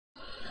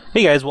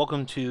Hey guys,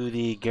 welcome to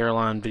the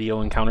Garalon video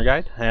encounter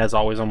guide. As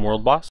always, I'm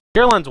World Boss.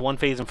 Garalon's a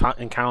one-phase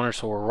encounter,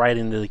 so we're right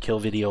into the kill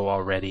video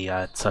already.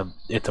 It's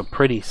a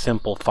pretty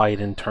simple fight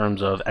in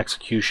terms of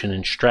execution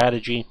and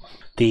strategy.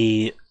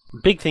 The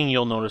big thing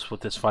you'll notice with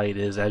this fight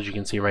is, as you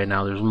can see right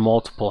now, there's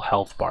multiple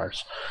health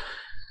bars.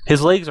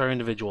 His legs are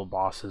individual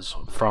bosses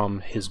from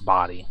his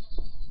body.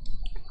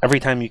 Every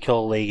time you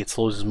kill a leg, it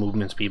slows his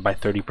movement speed by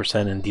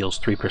 30% and deals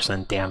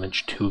 3%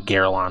 damage to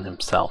Garalon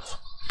himself.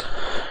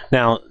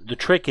 Now, the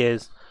trick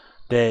is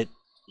that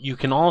you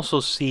can also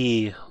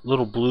see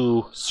little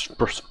blue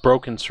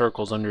broken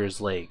circles under his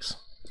legs.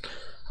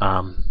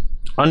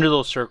 Under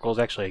those circles,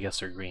 actually I guess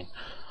they're green.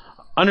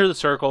 Under the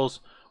circles,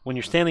 when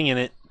you're standing in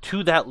it,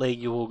 to that leg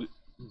you will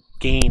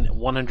gain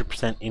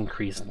 100%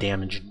 increased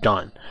damage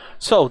done.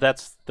 So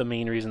that's the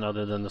main reason,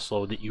 other than the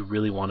slow, that you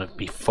really want to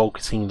be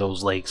focusing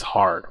those legs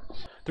hard.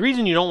 The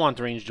reason you don't want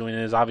the range doing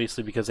it is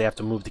obviously because they have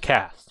to move the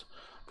cast.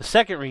 The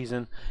second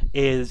reason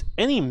is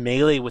any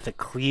melee with a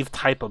cleave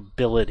type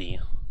ability,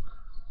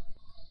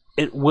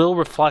 it will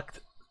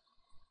reflect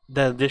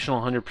the additional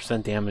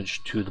 100%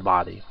 damage to the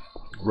body.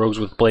 Rogues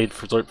with Blade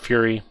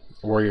Fury,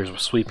 warriors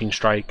with Sweeping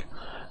Strike,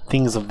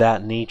 things of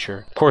that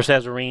nature. Of course,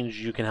 as a range,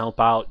 you can help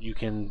out. You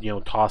can,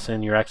 toss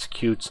in your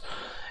executes,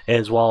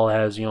 as well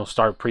as,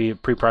 start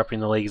pre-prepping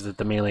the legs that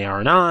the melee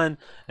aren't on.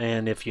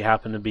 And if you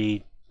happen to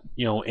be,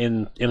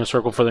 in a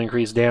circle for the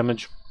increased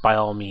damage, by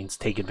all means,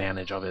 take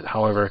advantage of it.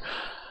 However,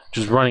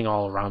 just running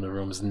all around the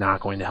room is not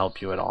going to help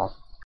you at all.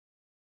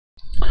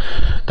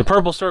 The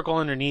purple circle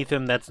underneath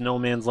him, that's no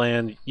man's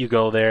land. You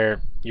go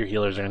there, your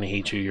healers are going to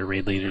hate you, your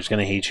raid leader is going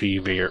to hate you,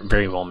 you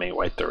very well may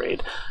wipe the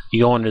raid.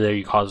 You go under there,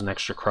 you cause an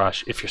extra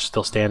crush. If you're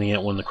still standing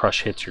it, when the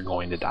crush hits, you're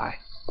going to die.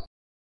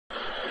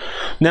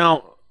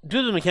 Now,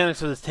 due to the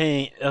mechanics of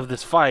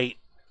this fight,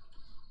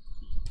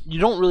 you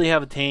don't really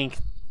have a tank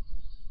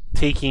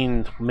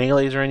taking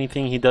melees or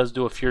anything. He does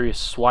do a furious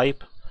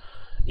swipe.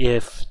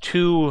 If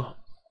two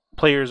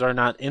players are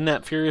not in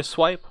that furious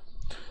swipe,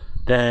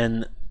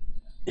 then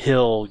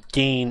he'll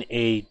gain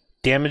a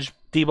damage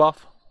debuff,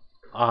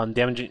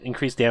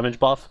 increased damage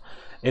buff,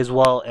 as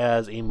well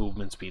as a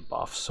movement speed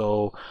buff.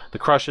 So the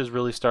crushes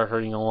really start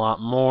hurting a lot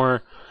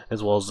more,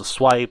 as well as the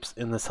swipes,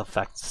 and this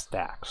affects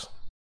stacks.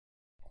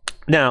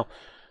 Now,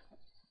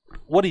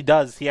 what he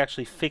does, he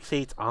actually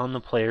fixates on the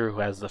player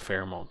who has the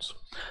pheromones.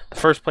 The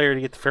first player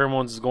to get the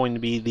pheromones is going to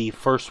be the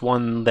first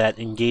one that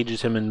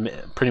engages him in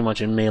pretty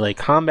much in melee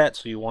combat,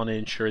 so you want to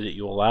ensure that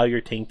you allow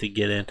your tank to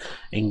get in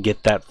and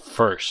get that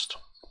first.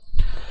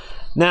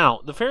 Now,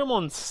 the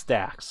pheromone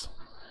stacks.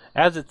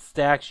 As it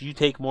stacks, you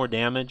take more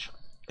damage,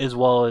 as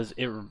well as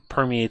it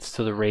permeates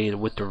to the raid,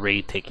 with the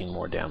raid taking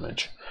more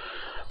damage.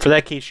 For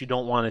that case, you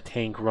don't want a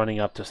tank running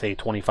up to, say,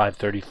 25,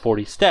 30,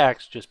 40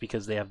 stacks just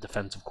because they have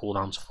defensive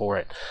cooldowns for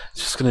it.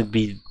 It's just going to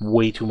be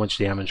way too much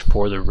damage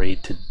for the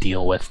raid to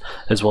deal with,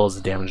 as well as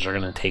the damage they're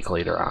going to take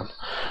later on.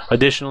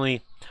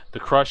 Additionally, the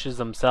crushes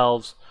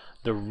themselves,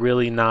 they're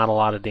really not a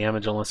lot of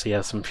damage unless he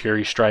has some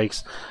Fury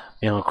Strikes.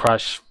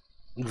 Crush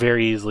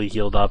very easily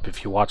healed up.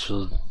 If you watch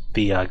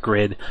the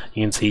grid,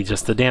 you can see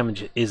just the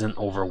damage isn't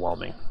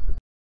overwhelming.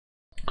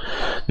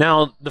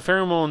 Now, the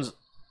pheromones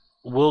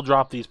will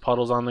drop these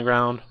puddles on the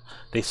ground.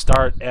 They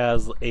start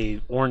as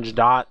a orange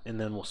dot and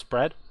then will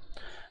spread.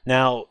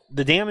 Now,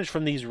 the damage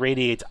from these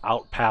radiates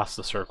out past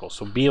the circle,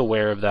 so be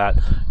aware of that.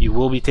 You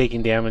will be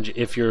taking damage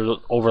if you're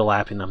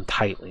overlapping them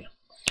tightly.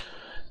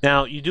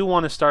 Now, you do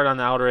want to start on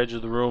the outer edge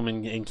of the room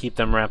and keep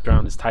them wrapped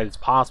around as tight as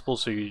possible,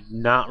 so you're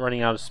not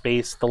running out of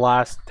space the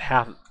last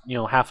half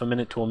a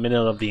minute to a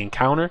minute of the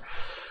encounter.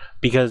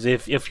 Because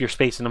if you're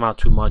spacing them out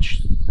too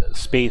much,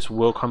 space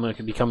will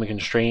become a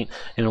constraint,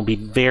 and it'll be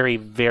very,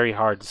 very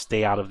hard to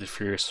stay out of the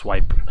furious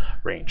swipe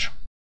range.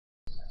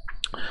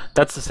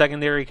 That's the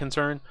secondary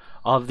concern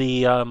of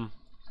the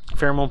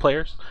pheromone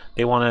players.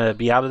 They want to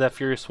be out of that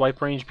furious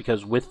swipe range,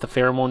 because with the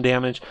pheromone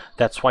damage,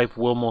 that swipe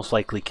will most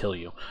likely kill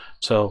you.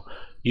 So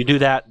you do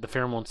that, the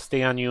pheromones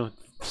stay on you,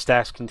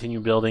 stacks continue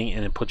building,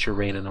 and it puts your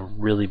raid in a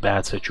really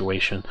bad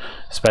situation,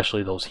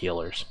 especially those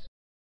healers.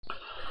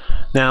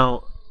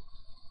 Now,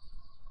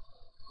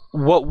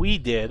 what we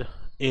did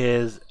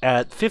is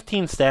at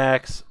 15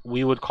 stacks,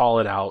 we would call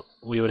it out.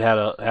 We would have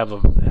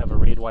a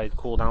raid-wide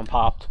cooldown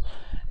popped,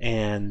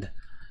 and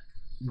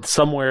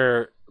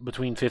somewhere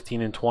between 15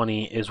 and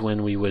 20 is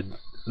when we would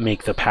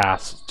make the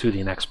pass to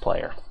the next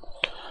player.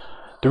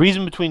 The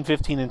reason between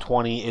 15 and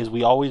 20 is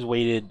we always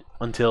waited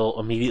until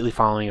immediately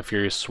following a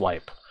furious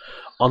swipe,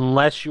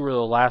 unless you were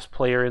the last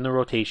player in the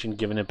rotation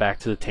giving it back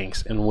to the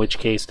tanks, in which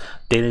case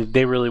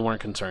they really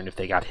weren't concerned if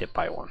they got hit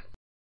by one.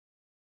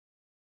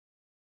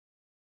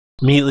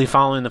 Immediately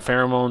following the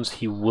pheromones,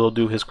 he will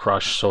do his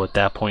crush, so at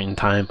that point in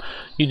time,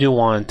 you do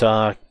want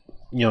to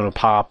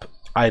pop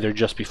either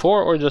just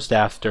before or just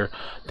after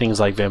things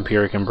like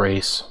Vampiric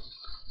Embrace,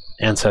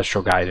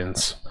 Ancestral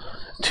Guidance,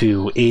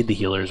 to aid the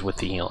healers with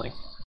the healing.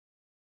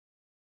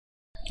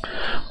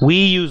 We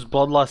use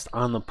Bloodlust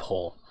on the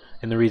pull,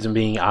 and the reason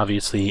being,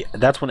 obviously,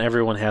 that's when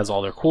everyone has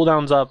all their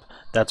cooldowns up,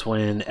 that's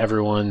when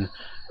everyone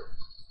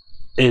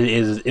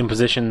is in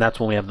position, that's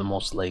when we have the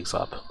most legs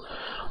up.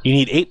 You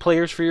need 8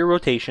 players for your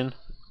rotation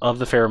of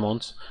the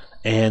pheromones,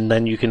 and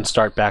then you can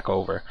start back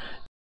over.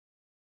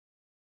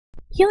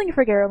 Healing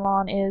for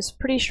Garalon is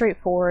pretty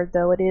straightforward,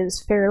 though it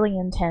is fairly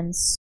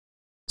intense.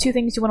 2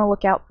 things you want to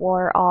look out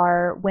for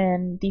are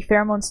when the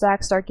pheromone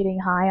stacks start getting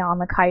high on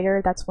the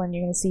kiter. That's when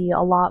you're going to see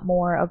a lot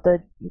more of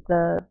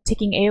the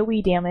ticking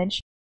AoE damage.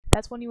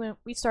 That's when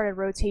we started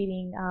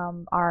rotating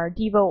our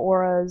Devo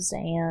auras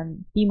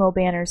and Emo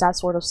banners, that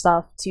sort of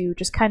stuff, to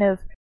just kind of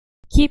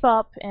keep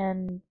up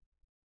and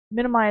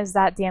minimize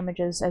that damage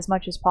as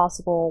much as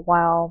possible,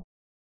 while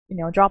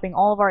dropping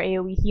all of our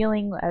AoE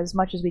healing as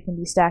much as we can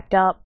be stacked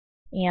up,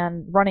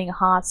 and running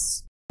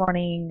Haas,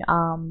 running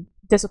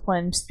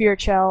Discipline Spirit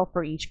Shell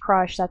for each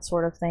crush, that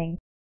sort of thing.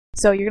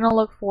 So you're going to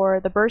look for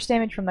the burst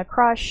damage from the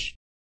crush.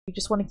 You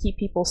just want to keep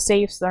people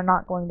safe so they're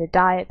not going to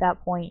die at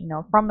that point,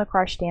 from the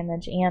crush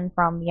damage and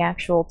from the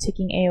actual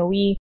ticking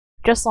AoE,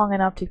 just long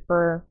enough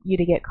for you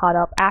to get caught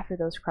up after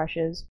those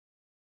crushes.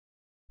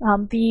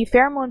 The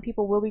pheromone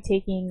people will be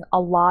taking a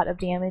lot of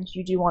damage.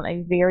 You do want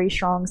a very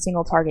strong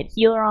single target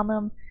healer on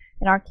them.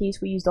 In our case,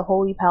 we used a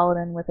Holy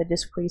Paladin with a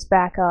Disc Priest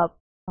backup,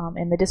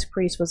 and the Disc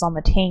Priest was on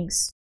the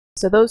tanks.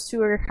 So those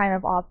 2 are kind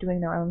of off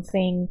doing their own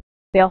thing.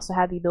 They also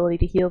had the ability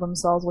to heal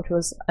themselves, which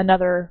was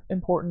another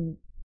important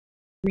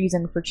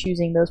reason for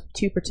choosing those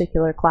 2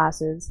 particular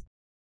classes.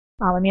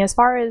 As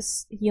far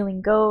as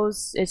healing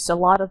goes, it's a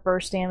lot of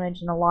burst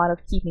damage and a lot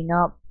of keeping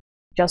up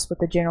just with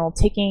the general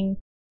ticking.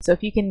 So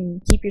if you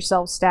can keep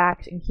yourself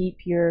stacked and keep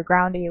your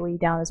ground AoE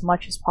down as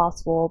much as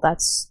possible,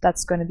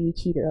 that's going to be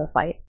key to the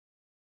fight.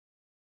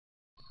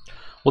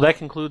 Well, that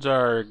concludes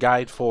our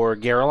guide for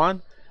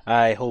Garalon.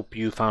 I hope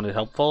you found it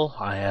helpful.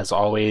 As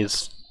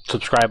always,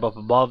 subscribe up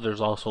above.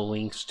 There's also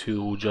links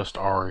to just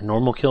our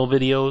normal kill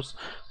videos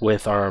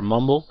with our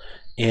mumble,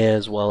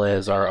 as well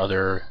as our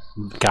other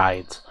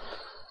guides.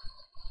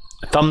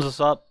 Thumbs us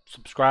up,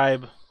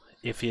 subscribe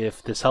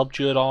if this helped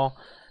you at all,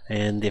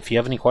 and if you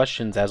have any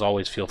questions, as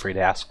always, feel free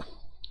to ask.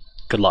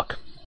 Good luck.